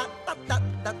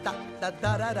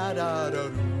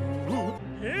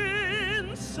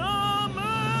 In summer.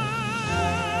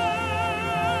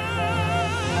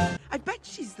 I bet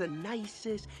she's the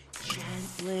nicest,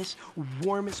 gentlest,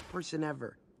 warmest person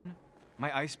ever.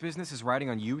 My ice business is riding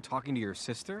on you talking to your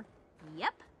sister?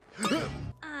 Yep.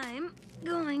 I'm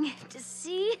going to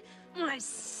see my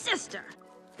sister.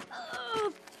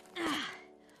 Oh.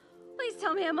 Please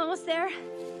tell me I'm almost there.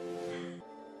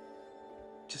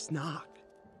 Just knock.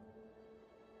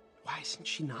 Why isn't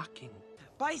she knocking?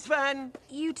 Bye, Sven.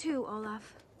 You too,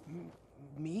 Olaf.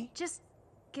 Me? Just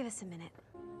give us a minute.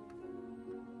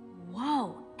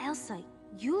 Whoa, Elsa,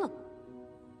 you look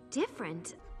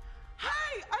different.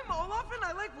 Hi, I'm Olaf and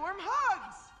I like warm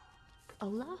hugs.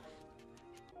 Olaf?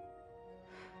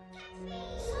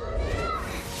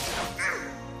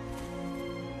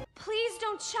 Please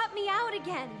don't shut me out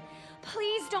again.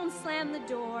 Please don't slam the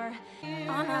door.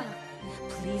 Anna,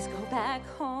 please go back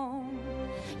home.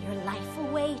 Your life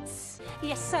awaits.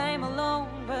 Yes, I'm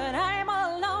alone, but I'm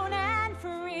alone and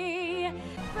free.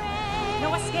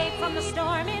 No escape from the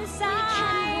storm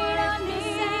inside of me.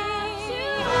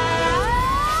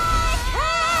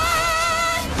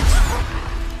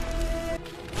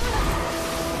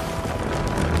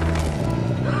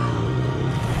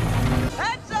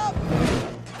 Heads up!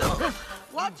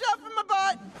 Watch out for my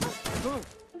butt!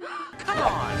 Come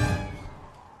on!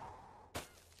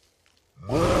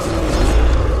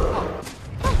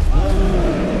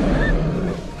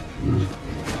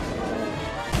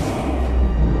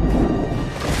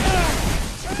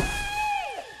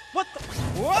 What the?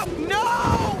 Whoa, no!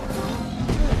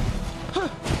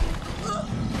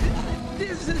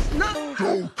 This is not.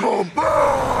 Don't come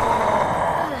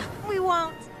back! We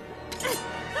won't.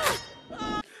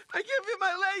 I can't feel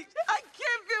my legs. I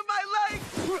can't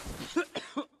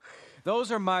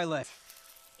Those are my legs.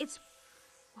 It's...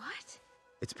 what?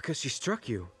 It's because she struck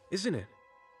you, isn't it?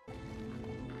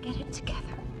 Get it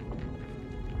together.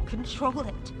 Control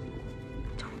it.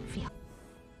 Don't feel...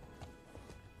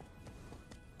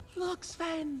 Look,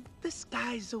 Sven, the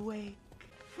sky's awake.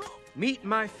 Meet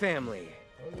my family.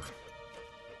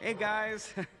 Hey,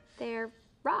 guys. They're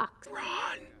rocks.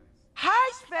 Run!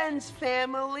 Hi, Sven's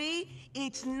family.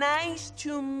 It's nice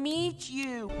to meet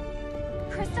you.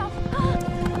 Kristoff.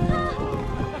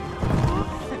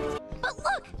 But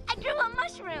look, I grew a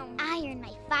mushroom. I earned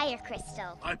my fire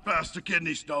crystal. I passed a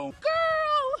kidney stone.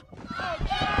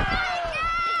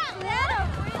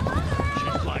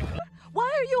 Why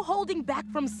are you holding back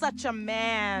from such a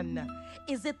man?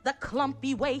 Is it the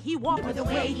clumpy way he walks or the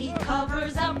way he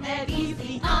covers up that he's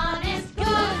the honest good?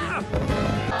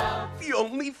 The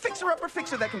only fixer-upper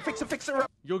fixer that can fix a fixer-up.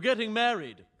 You're getting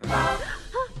married.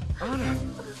 Anna.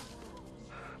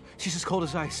 She's as cold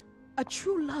as ice. A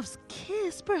true love's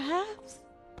kiss, perhaps?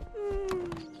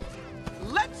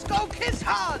 Let's go kiss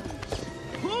Hans!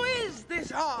 Who is this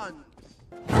Hans?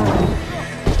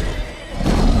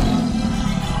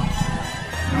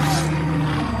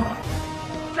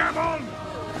 Come on!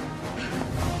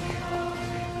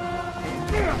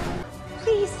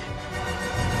 Please.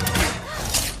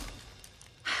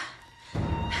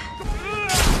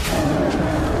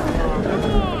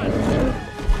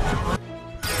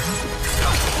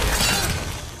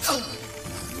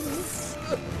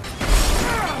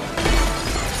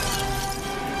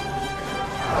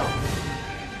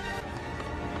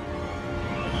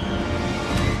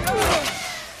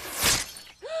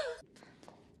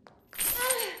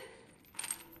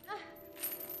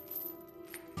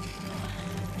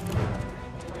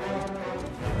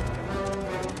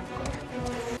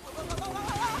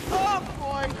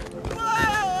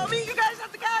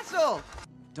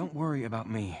 Don't worry about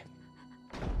me.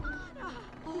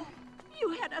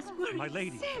 You had us worried. My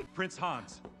lady, Prince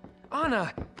Hans.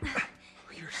 Anna!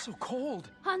 You're so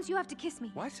cold. Hans, you have to kiss me.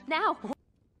 What? Now.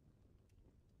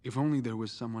 If only there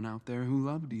was someone out there who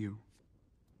loved you.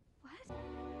 What?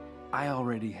 I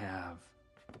already have.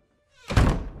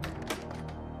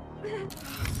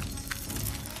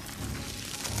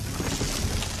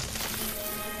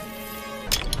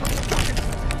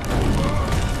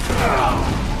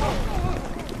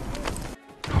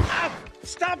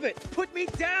 Stop it! Put me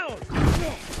down!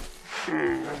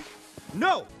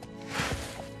 No!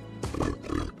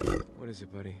 What is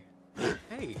it, buddy?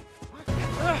 Hey! Come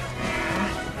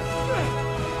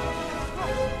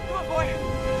on, boy!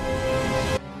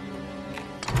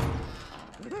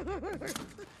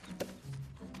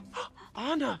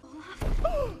 Anna!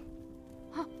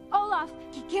 Olaf,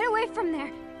 get away from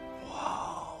there.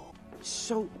 Whoa.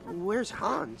 So, where's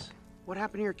Hans? What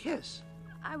happened to your kiss?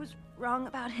 I was wrong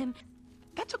about him.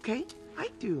 That's okay. I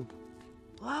do.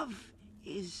 Love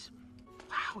is...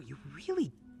 Wow, you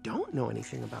really don't know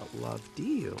anything about love, do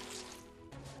you?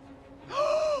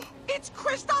 It's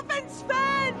Kristoff and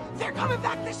Sven! They're coming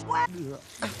back this way!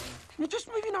 Just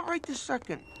maybe not right this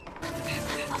second.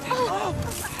 Oh.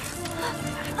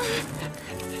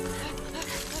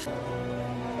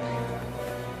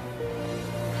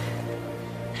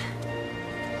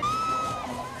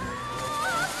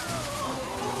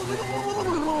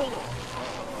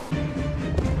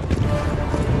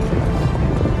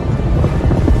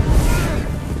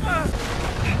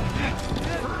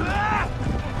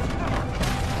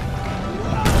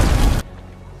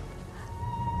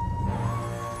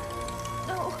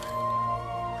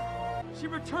 She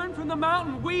returned from the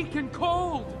mountain weak and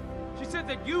cold. She said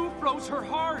that you froze her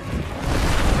heart.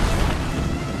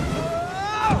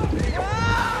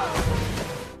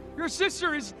 Your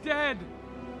sister is dead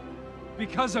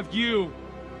because of you.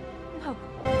 No.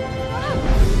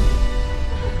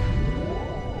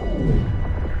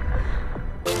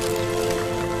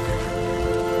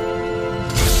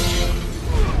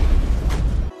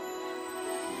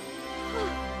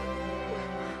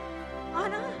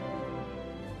 Anna?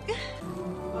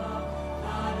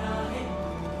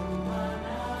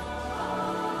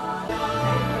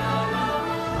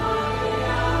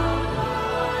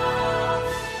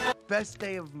 Best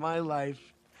day of my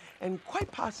life, and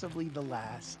quite possibly the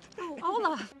last. Oh,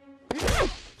 Olaf.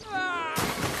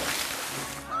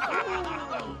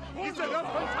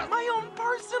 My own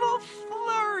personal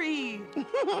flurry!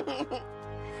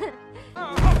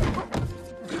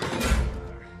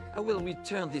 I will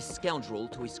return this scoundrel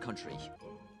to his country.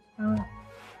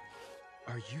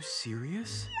 Are you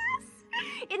serious?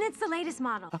 And it's the latest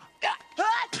model.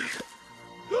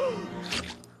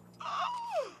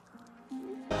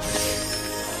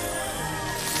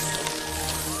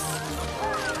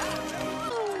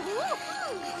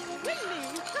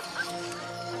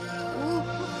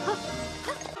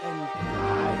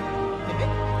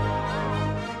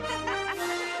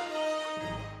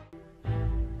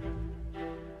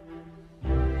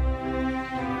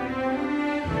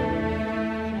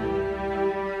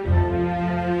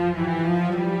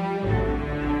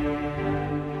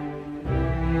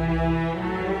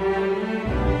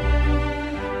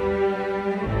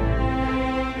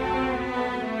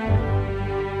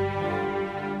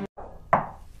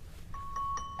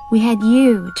 We had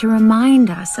you to remind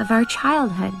us of our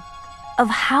childhood. Of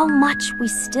how much we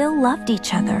still loved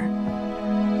each other.